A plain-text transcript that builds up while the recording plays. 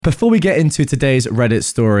Before we get into today's Reddit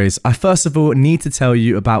stories, I first of all need to tell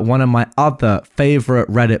you about one of my other favorite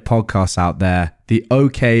Reddit podcasts out there, the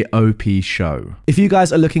OKOP Show. If you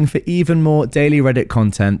guys are looking for even more daily Reddit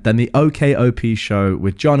content, then the OKOP Show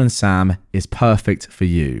with John and Sam is perfect for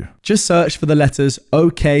you. Just search for the letters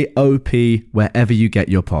OKOP wherever you get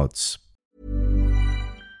your pods.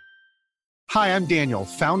 Hi, I'm Daniel,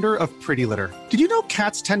 founder of Pretty Litter. Did you know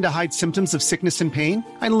cats tend to hide symptoms of sickness and pain?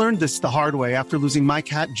 I learned this the hard way after losing my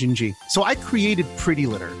cat, Gingy. So I created Pretty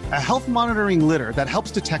Litter, a health monitoring litter that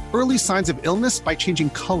helps detect early signs of illness by changing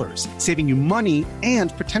colors, saving you money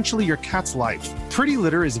and potentially your cat's life. Pretty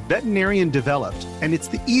Litter is veterinarian developed, and it's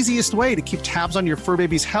the easiest way to keep tabs on your fur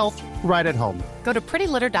baby's health right at home. Go to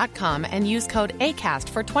prettylitter.com and use code ACAST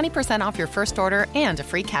for 20% off your first order and a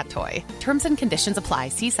free cat toy. Terms and conditions apply.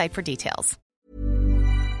 See site for details.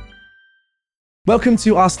 Welcome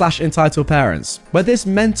to r/EntitledParents, where this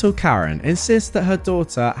mental Karen insists that her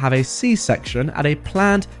daughter have a C-section at a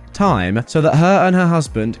planned time so that her and her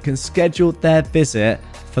husband can schedule their visit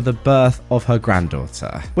for the birth of her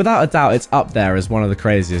granddaughter. Without a doubt, it's up there as one of the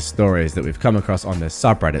craziest stories that we've come across on this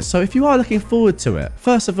subreddit. So if you are looking forward to it,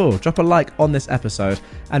 first of all, drop a like on this episode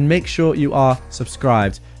and make sure you are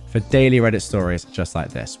subscribed for daily Reddit stories just like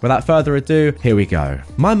this. Without further ado, here we go.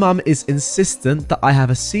 My mum is insistent that I have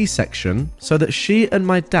a C-section so that she and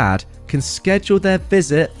my dad can schedule their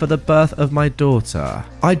visit for the birth of my daughter.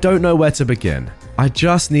 I don't know where to begin. I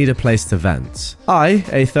just need a place to vent. I,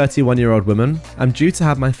 a 31-year-old woman, am due to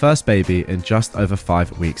have my first baby in just over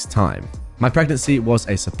 5 weeks' time. My pregnancy was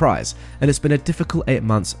a surprise, and it's been a difficult 8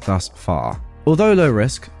 months thus far. Although low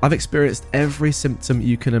risk, I've experienced every symptom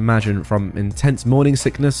you can imagine, from intense morning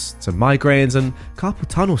sickness to migraines and carpal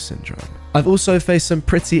tunnel syndrome. I've also faced some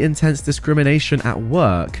pretty intense discrimination at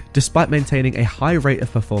work, despite maintaining a high rate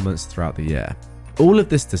of performance throughout the year. All of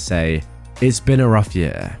this to say, it's been a rough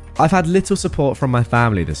year. I've had little support from my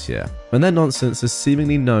family this year, and their nonsense has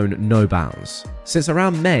seemingly known no bounds. Since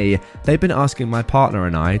around May, they've been asking my partner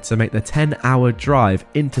and I to make the 10-hour drive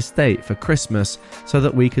interstate for Christmas so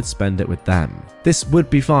that we could spend it with them. This would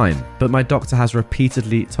be fine, but my doctor has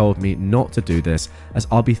repeatedly told me not to do this, as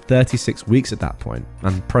I'll be 36 weeks at that point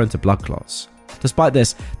and prone to blood clots. Despite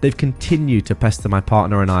this, they've continued to pester my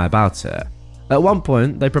partner and I about it. At one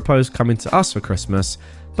point, they proposed coming to us for Christmas,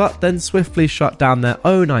 but then swiftly shut down their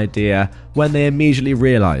own idea when they immediately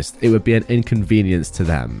realised it would be an inconvenience to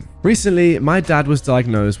them. Recently, my dad was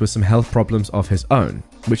diagnosed with some health problems of his own,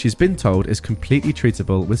 which he's been told is completely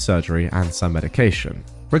treatable with surgery and some medication.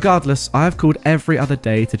 Regardless, I have called every other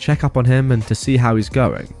day to check up on him and to see how he's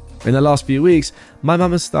going. In the last few weeks, my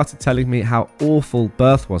mum has started telling me how awful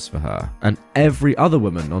birth was for her and every other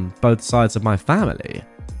woman on both sides of my family.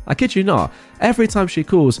 I kid you not, every time she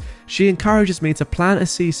calls, she encourages me to plan a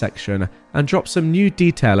C-section and drop some new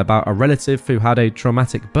detail about a relative who had a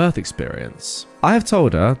traumatic birth experience. I have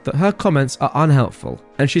told her that her comments are unhelpful,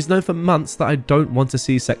 and she's known for months that I don't want a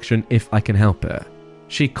C-section if I can help it.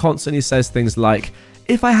 She constantly says things like,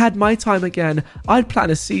 "If I had my time again, I'd plan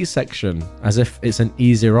a C-section," as if it's an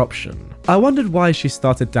easier option. I wondered why she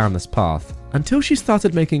started down this path, until she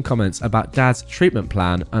started making comments about Dad's treatment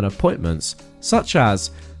plan and appointments, such as,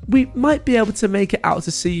 "We might be able to make it out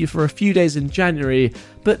to see you for a few days in January,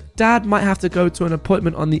 but Dad might have to go to an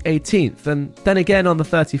appointment on the 18th and then again on the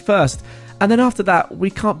 31st, and then after that we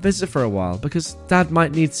can't visit for a while because Dad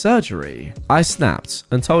might need surgery." I snapped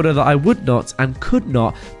and told her that I would not and could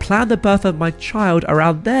not plan the birth of my child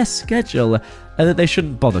around their schedule and that they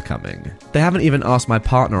shouldn't bother coming. They haven't even asked my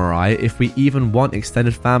partner or I if we even want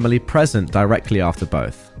extended family present directly after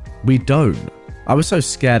both. We don't. I was so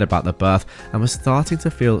scared about the birth and was starting to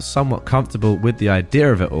feel somewhat comfortable with the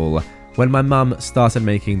idea of it all when my mum started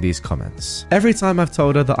making these comments. Every time I've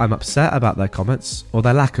told her that I'm upset about their comments or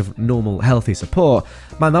their lack of normal, healthy support,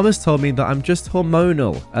 my mum has told me that I'm just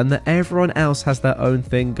hormonal and that everyone else has their own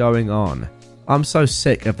thing going on. I'm so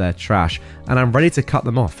sick of their trash and I'm ready to cut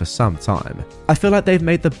them off for some time. I feel like they've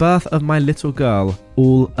made the birth of my little girl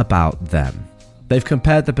all about them. They've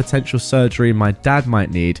compared the potential surgery my dad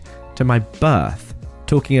might need to my birth,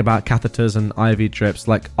 talking about catheters and IV drips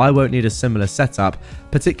like I won't need a similar setup,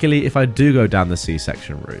 particularly if I do go down the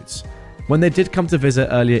C-section route. When they did come to visit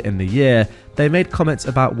earlier in the year, they made comments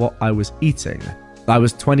about what I was eating. I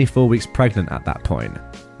was 24 weeks pregnant at that point.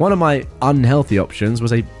 One of my unhealthy options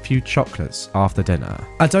was a few chocolates after dinner.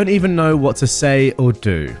 I don't even know what to say or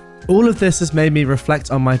do. All of this has made me reflect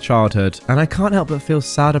on my childhood, and I can't help but feel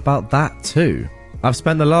sad about that too. I've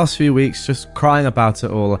spent the last few weeks just crying about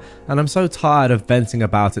it all, and I'm so tired of venting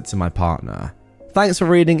about it to my partner. Thanks for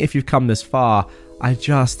reading if you've come this far. I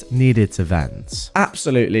just needed to vent.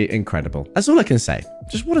 Absolutely incredible. That's all I can say.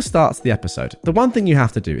 just what a start to the episode. The one thing you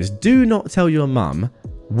have to do is do not tell your mum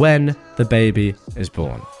when the baby is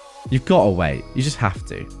born. You've got to wait. You just have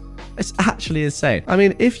to. It's actually insane. I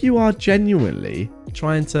mean, if you are genuinely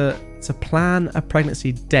trying to plan a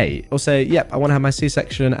pregnancy date, or say, yep, I want to have my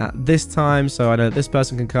C-section at this time so I know this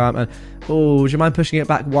person can come, and oh, would you mind pushing it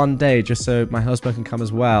back one day just so my husband can come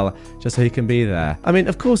as well, just so he can be there? I mean,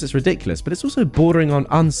 of course it's ridiculous, but it's also bordering on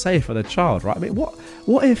unsafe for the child, right? I mean,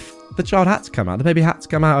 what if the child had to come out, the baby had to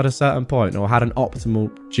come out at a certain point or had an optimal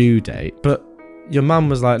due date, but your mum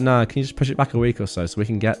was like, no, can you just push it back a week or so we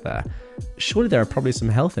can get there? Surely there are probably some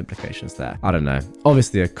health implications there. I don't know.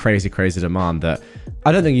 Obviously a crazy demand that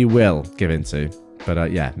I don't think you will give into.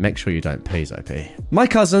 But yeah, make sure you don't, please, OP. My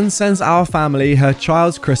cousin sends our family her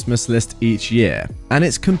child's Christmas list each year, and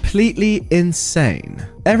it's completely insane.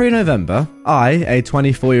 Every November, I, a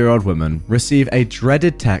 24-year-old woman, receive a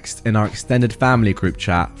dreaded text in our extended family group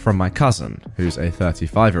chat from my cousin, who's a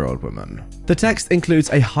 35-year-old woman. The text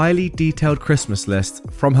includes a highly detailed Christmas list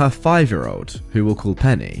from her 5-year-old, who we'll call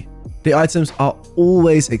Penny. The items are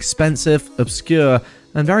always expensive, obscure,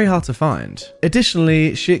 and very hard to find.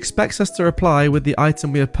 Additionally, she expects us to reply with the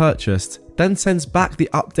item we have purchased, then sends back the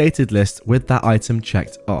updated list with that item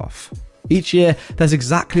checked off. Each year, there's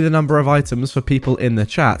exactly the number of items for people in the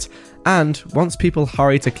chat, and once people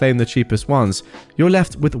hurry to claim the cheapest ones, you're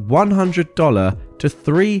left with $100 to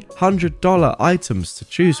 $300 items to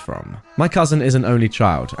choose from. My cousin is an only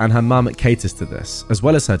child, and her mum caters to this, as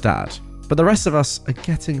well as her dad, but the rest of us are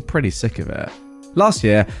getting pretty sick of it. Last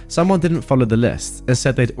year, someone didn't follow the list and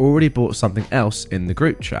said they'd already bought something else in the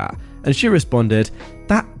group chat, and she responded,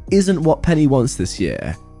 "That isn't what Penny wants this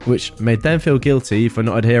year," which made them feel guilty for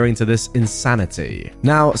not adhering to this insanity.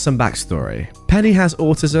 Now, some backstory. Penny has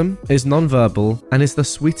autism, is non-verbal, and is the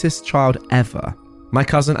sweetest child ever. My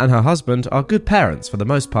cousin and her husband are good parents for the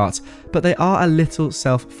most part, but they are a little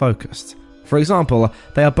self-focused. For example,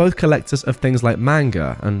 they are both collectors of things like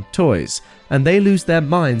manga and toys, and they lose their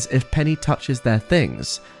minds if Penny touches their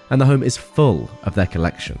things, and the home is full of their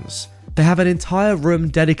collections. They have an entire room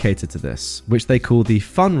dedicated to this, which they call the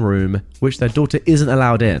fun room, which their daughter isn't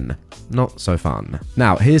allowed in. Not so fun.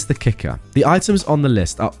 Now, here's the kicker. The items on the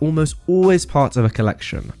list are almost always part of a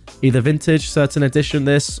collection. Either vintage, certain edition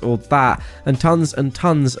this or that, and tons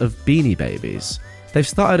of Beanie Babies. They've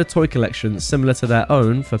started a toy collection similar to their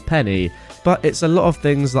own for Penny, but it's a lot of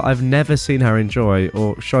things that I've never seen her enjoy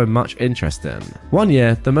or show much interest in. One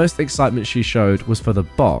year, the most excitement she showed was for the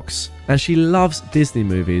box, and she loves Disney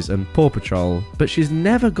movies and Paw Patrol, but she's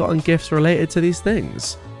never gotten gifts related to these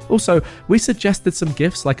things. Also, we suggested some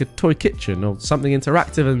gifts like a toy kitchen or something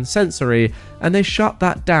interactive and sensory, and they shut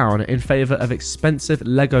that down in favour of expensive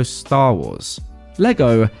Lego Star Wars.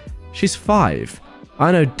 Lego? She's 5.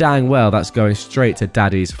 I know dang well that's going straight to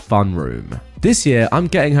Daddy's fun room. This year, I'm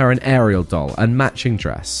getting her an Ariel doll and matching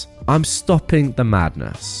dress. I'm stopping the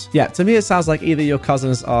madness. Yeah, to me it sounds like either your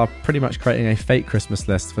cousins are pretty much creating a fake Christmas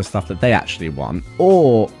list for stuff that they actually want,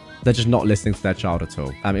 or they're just not listening to their child at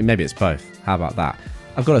all. I mean, maybe it's both. How about that?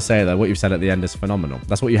 I've got to say though, what you've said at the end is phenomenal.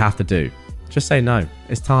 That's what you have to do. Just say no.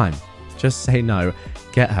 It's time. Just say no.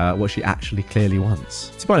 Get her what she actually clearly wants.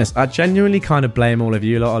 To be honest, I genuinely kind of blame all of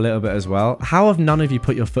you lot a little bit as well. How have none of you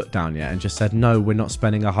put your foot down yet and just said, no, we're not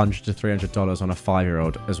spending $100 to $300 on a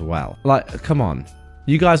 5-year-old as well? Like, come on.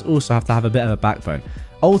 You guys also have to have a bit of a backbone.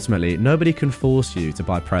 Ultimately, nobody can force you to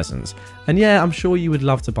buy presents. And yeah, I'm sure you would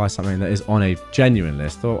love to buy something that is on a genuine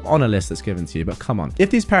list or on a list that's given to you, but come on. If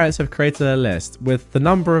these parents have created a list with the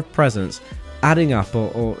number of presents adding up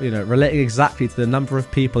or relating exactly to the number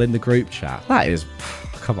of people in the group chat, that is,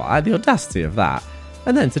 come on, the audacity of that.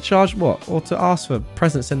 And then to charge what? Or to ask for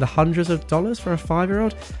presents in the hundreds of dollars for a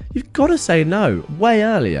 5-year-old? You've got to say no way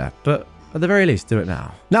earlier, but at the very least, do it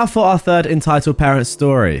now. Now for our third entitled parent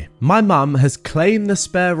story. My mum has claimed the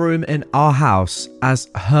spare room in our house as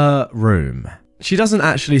her room. She doesn't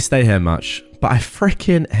actually stay here much, but I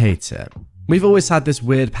freaking hate it. We've always had this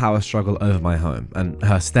weird power struggle over my home and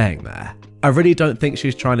her staying there. I really don't think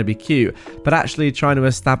she's trying to be cute, but actually trying to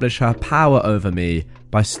establish her power over me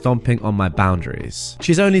by stomping on my boundaries.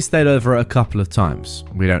 She's only stayed over a couple of times.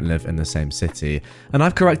 We don't live in the same city, and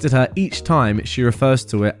I've corrected her each time she refers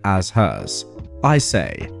to it as hers. I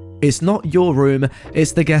say, it's not your room,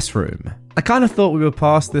 it's the guest room. I kind of thought we were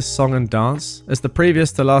past this song and dance, as the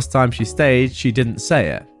previous to last time she stayed, she didn't say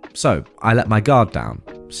it. So I let my guard down,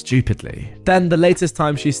 stupidly. Then the latest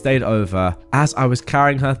time she stayed over, as I was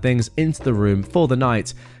carrying her things into the room for the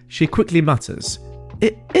night, she quickly mutters,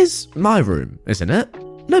 "It is my room, isn't it?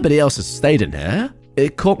 Nobody else has stayed in here."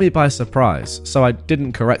 It caught me by surprise, so I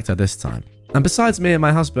didn't correct her this time. And besides me and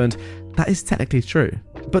my husband, that is technically true.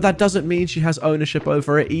 but that doesn't mean she has ownership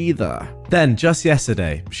over it either. Then, just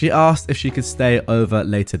yesterday, she asked if she could stay over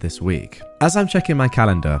later this week. As I'm checking my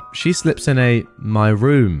calendar, she slips in a "my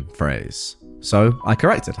room" phrase. So I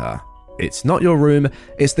corrected her. It's not your room,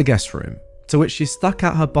 it's the guest room. To which she stuck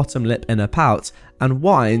out her bottom lip in a pout and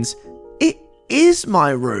whines, "It is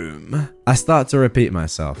my room." I start to repeat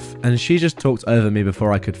myself, and she just talked over me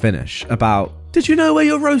before I could finish about, "Did you know where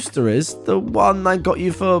your roaster is? The one I got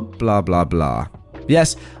you for blah blah blah."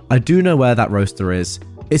 Yes, I do know where that roaster is.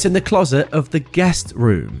 It's in the closet of the guest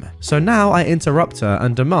room. So now I interrupt her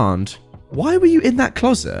and demand, "Why were you in that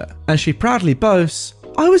closet?" And she proudly boasts,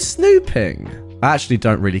 "I was snooping." I actually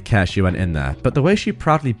don't really care she went in there, but the way she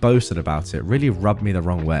proudly boasted about it really rubbed me the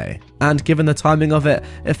wrong way. And given the timing of it,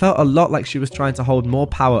 it felt a lot like she was trying to hold more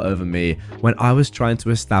power over me when I was trying to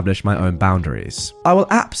establish my own boundaries. I will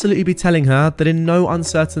absolutely be telling her that in no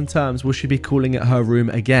uncertain terms will she be calling it her room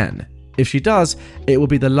again. If she does, it will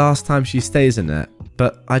be the last time she stays in it.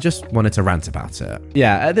 But I just wanted to rant about it.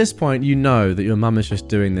 Yeah, at this point, you know that your mum is just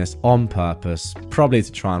doing this on purpose, probably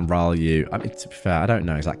to try and rile you. I mean, to be fair, I don't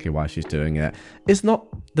know exactly why she's doing it. It's not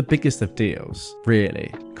the biggest of deals,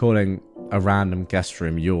 really, calling a random guest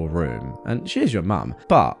room your room. And she is your mum.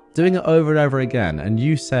 But doing it over and over again and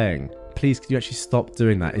you saying, "Please, can you actually stop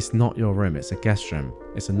doing that? It's not your room, it's a guest room."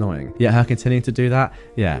 It's annoying. Yet her continuing to do that,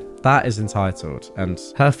 yeah, that is entitled. And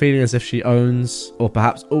her feeling as if she owns, or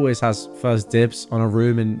perhaps always has first dibs on a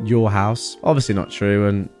room in your house, obviously not true,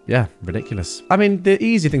 and yeah, ridiculous. I mean, the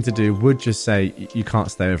easy thing to do would just say you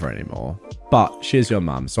can't stay over anymore. But she is your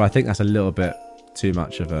mum, so I think that's a little bit too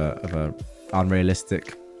much of a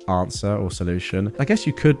unrealistic answer or solution. I guess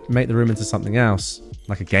you could make the room into something else,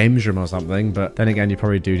 like a games room or something, but then again, you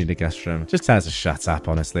probably do need a guest room. Just tell her to shut up,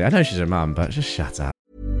 honestly. I know she's your mum, but just shut up.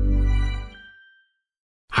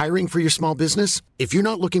 Hiring for your small business? If you're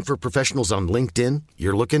not looking for professionals on LinkedIn,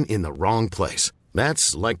 you're looking in the wrong place.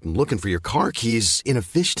 That's like looking for your car keys in a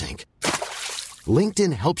fish tank.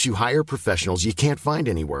 LinkedIn helps you hire professionals you can't find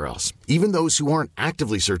anywhere else, even those who aren't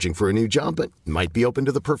actively searching for a new job but might be open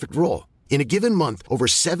to the perfect role. In a given month, over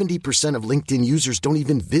 70% of LinkedIn users don't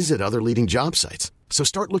even visit other leading job sites. So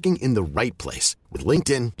start looking in the right place. With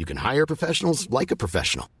LinkedIn, you can hire professionals like a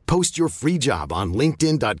professional. Post your free job on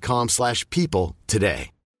linkedin.com/people today.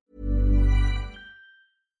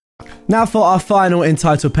 Now for our final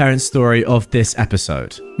Entitled Parents story of this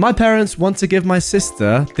episode. My parents want to give my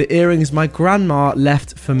sister the earrings my grandma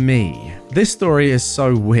left for me. This story is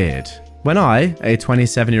so weird. When I, a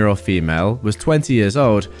 27-year-old female, was 20 years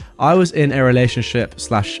old, I was in a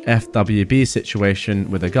relationship/FWB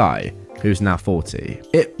situation with a guy who's now 40.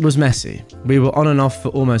 It was messy. We were on and off for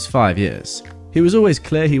almost 5 years. He was always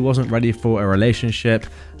clear he wasn't ready for a relationship,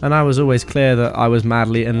 and I was always clear that I was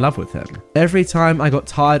madly in love with him. Every time I got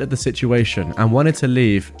tired of the situation and wanted to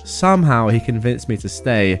leave, somehow he convinced me to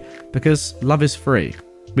stay because love is free.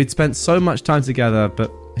 We'd spent so much time together, but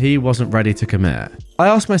he wasn't ready to commit. I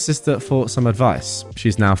asked my sister for some advice.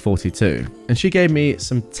 She's now 42, and she gave me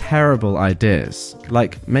some terrible ideas,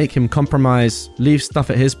 like make him compromise, leave stuff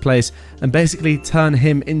at his place, and basically turn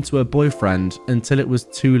him into a boyfriend until it was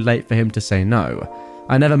too late for him to say no.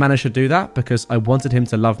 I never managed to do that because I wanted him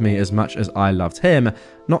to love me as much as I loved him,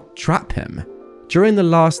 not trap him. During the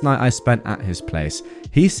last night I spent at his place,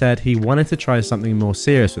 he said he wanted to try something more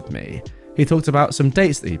serious with me. He talked about some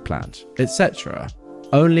dates that he planned, etc.,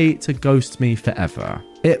 only to ghost me forever.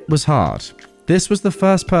 It was hard. This was the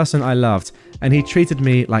first person I loved, and he treated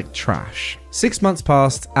me like trash. 6 months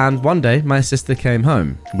passed, and one day my sister came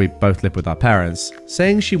home, we both live with our parents,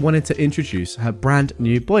 saying she wanted to introduce her brand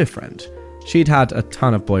new boyfriend. She'd had a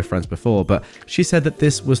ton of boyfriends before, but she said that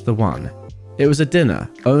this was the one. It was a dinner,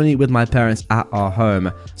 only with my parents at our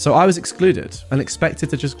home, so I was excluded and expected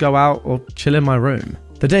to just go out or chill in my room.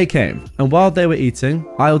 The day came, and while they were eating,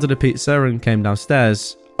 I ordered a pizza and came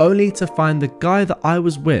downstairs, only to find the guy that I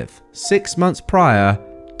was with 6 months prior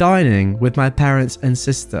dining with my parents and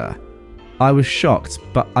sister. I was shocked,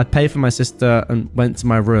 but I paid for my sister and went to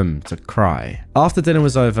my room to cry. After dinner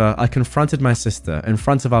was over, I confronted my sister in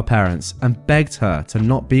front of our parents and begged her to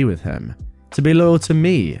not be with him, to be loyal to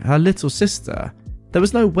me, her little sister. There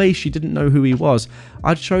was no way she didn't know who he was.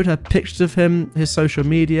 I'd showed her pictures of him, his social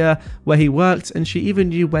media, where he worked, and she even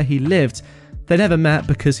knew where he lived. They never met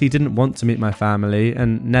because he didn't want to meet my family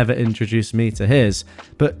and never introduced me to his,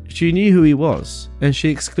 but she knew who he was, and she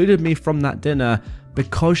excluded me from that dinner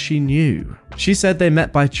because she knew. She said they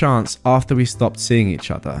met by chance after we stopped seeing each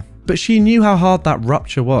other. But she knew how hard that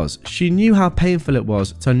rupture was. She knew how painful it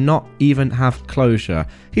was to not even have closure.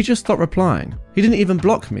 He just stopped replying. He didn't even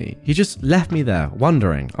block me. He just left me there,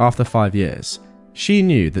 wondering after 5 years. She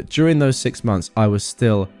knew that during those 6 months I was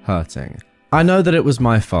still hurting. I know that it was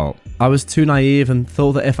my fault. I was too naive and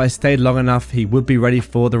thought that if I stayed long enough, he would be ready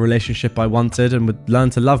for the relationship I wanted and would learn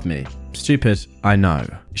to love me. Stupid, I know.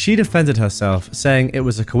 She defended herself, saying it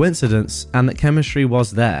was a coincidence and that chemistry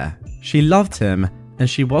was there. She loved him and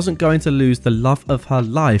she wasn't going to lose the love of her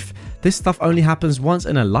life. This stuff only happens once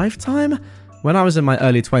in a lifetime? When I was in my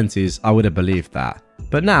early 20s, I would have believed that.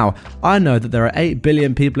 But now, I know that there are 8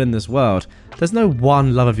 billion people in this world. There's no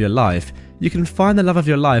one love of your life. You can find the love of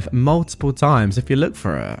your life multiple times if you look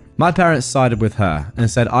for it. My parents sided with her and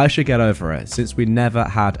said I should get over it since we never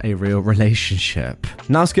had a real relationship.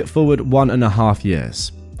 Now skip forward 1.5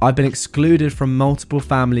 years. I've been excluded from multiple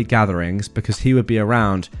family gatherings because he would be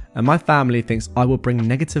around, and my family thinks I will bring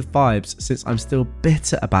negative vibes since I'm still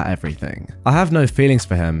bitter about everything. I have no feelings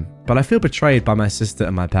for him, but I feel betrayed by my sister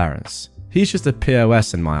and my parents. He's just a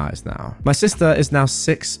POS in my eyes now. My sister is now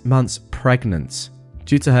 6 months pregnant.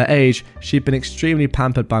 Due to her age, she'd been extremely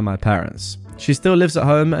pampered by my parents. She still lives at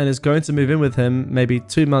home and is going to move in with him maybe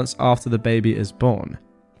 2 months after the baby is born.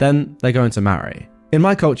 Then they're going to marry. In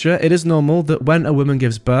my culture, it is normal that when a woman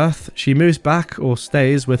gives birth, she moves back or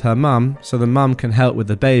stays with her mum so the mum can help with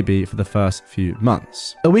the baby for the first few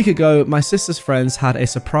months. A week ago, my sister's friends had a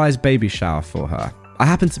surprise baby shower for her. I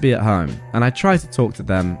happened to be at home, and I tried to talk to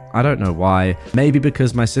them. I don't know why. Maybe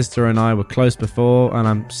because my sister and I were close before, and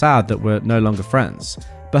I'm sad that we're no longer friends.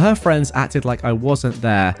 But her friends acted like I wasn't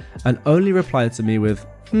there, and only replied to me with,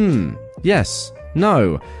 yes,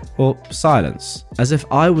 no, or silence, as if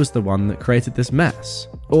I was the one that created this mess.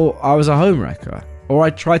 Or I was a homewrecker. Or I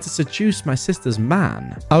tried to seduce my sister's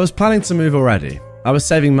man. I was planning to move already. I was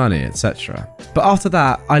saving money, etc. But after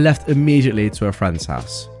that, I left immediately to a friend's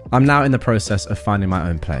house. I'm now in the process of finding my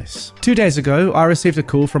own place. 2 days ago, I received a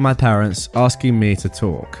call from my parents asking me to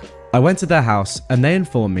talk. I went to their house and they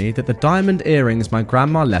informed me that the diamond earrings my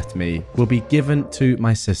grandma left me will be given to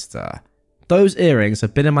my sister. Those earrings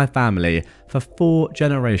have been in my family for 4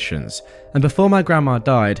 generations, and before my grandma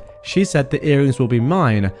died, she said the earrings will be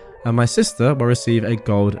mine and my sister will receive a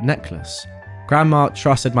gold necklace. Grandma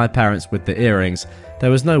trusted my parents with the earrings. There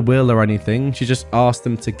was no will or anything, she just asked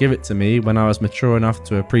them to give it to me when I was mature enough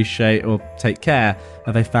to appreciate or take care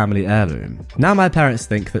of a family heirloom. Now my parents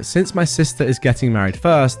think that since my sister is getting married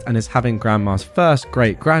first and is having grandma's first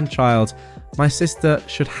great-grandchild, my sister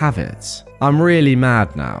should have it. I'm really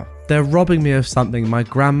mad now. They're robbing me of something my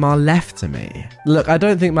grandma left to me. Look, I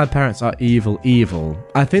don't think my parents are evil.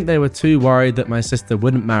 I think they were too worried that my sister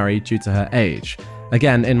wouldn't marry due to her age.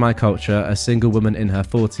 Again, in my culture, a single woman in her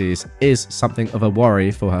 40s is something of a worry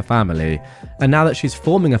for her family. And now that she's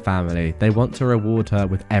forming a family, they want to reward her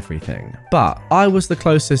with everything. But I was the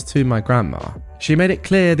closest to my grandma. She made it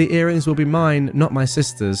clear the earrings will be mine, not my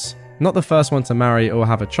sister's. Not the first one to marry or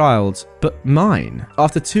have a child, but mine.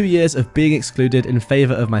 After 2 years of being excluded in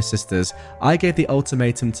favour of my sisters, I gave the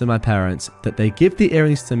ultimatum to my parents that they give the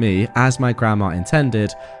earrings to me as my grandma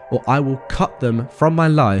intended, or I will cut them from my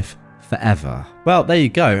life forever. Well, there you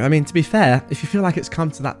go. I mean, to be fair, if you feel like it's come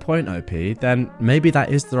to that point, OP, then maybe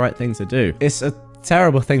that is the right thing to do. It's a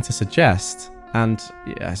terrible thing to suggest. And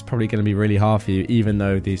yeah, it's probably going to be really hard for you, even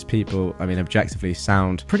though these people, I mean, objectively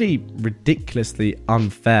sound pretty ridiculously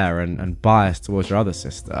unfair and biased towards your other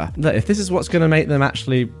sister. Look, if this is what's going to make them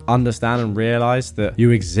actually understand and realize that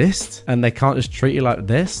you exist and they can't just treat you like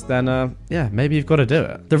this, then yeah, maybe you've got to do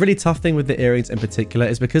it. The really tough thing with the earrings in particular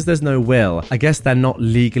is because there's no will. I guess they're not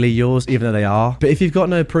legally yours, even though they are. But if you've got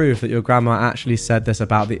no proof that your grandma actually said this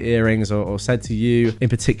about the earrings or said to you in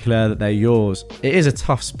particular that they're yours, it is a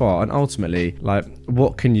tough spot. And ultimately, like,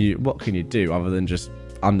 what can you do other than just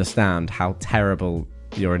understand how terrible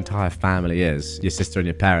your entire family is, your sister and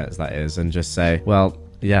your parents, that is, and just say, well,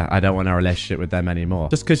 yeah, I don't want a relationship with them anymore.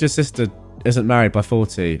 Just because your sister isn't married by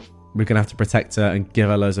 40, we're going to have to protect her and give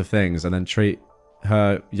her loads of things and then treat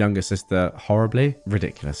her younger sister horribly?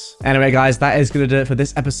 Ridiculous. Anyway, guys, that is going to do it for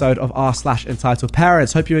this episode of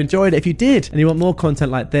r/EntitledParents. Hope you enjoyed it. If you did and you want more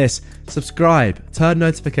content like this, subscribe, turn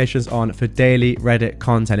notifications on for daily Reddit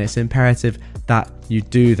content. It's imperative that you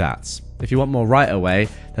do that. If you want more right away,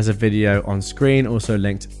 there's a video on screen, also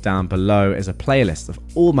linked down below is a playlist of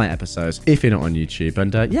all my episodes if you're not on YouTube.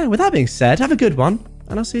 And yeah, with that being said, have a good one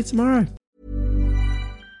and I'll see you tomorrow.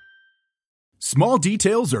 Small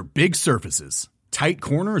details are big surfaces. Tight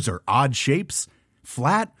corners or odd shapes,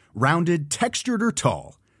 flat, rounded, textured, or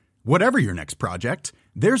tall. Whatever your next project,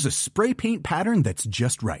 there's a spray paint pattern that's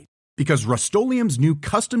just right. Because Rust-Oleum's new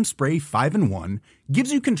Custom Spray 5-in-1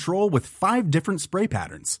 gives you control with 5 different spray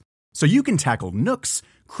patterns. So you can tackle nooks,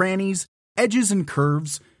 crannies, edges, and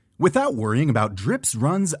curves without worrying about drips,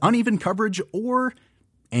 runs, uneven coverage, or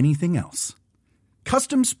anything else.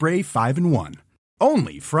 Custom Spray 5-in-1.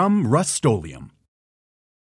 Only from Rust-Oleum.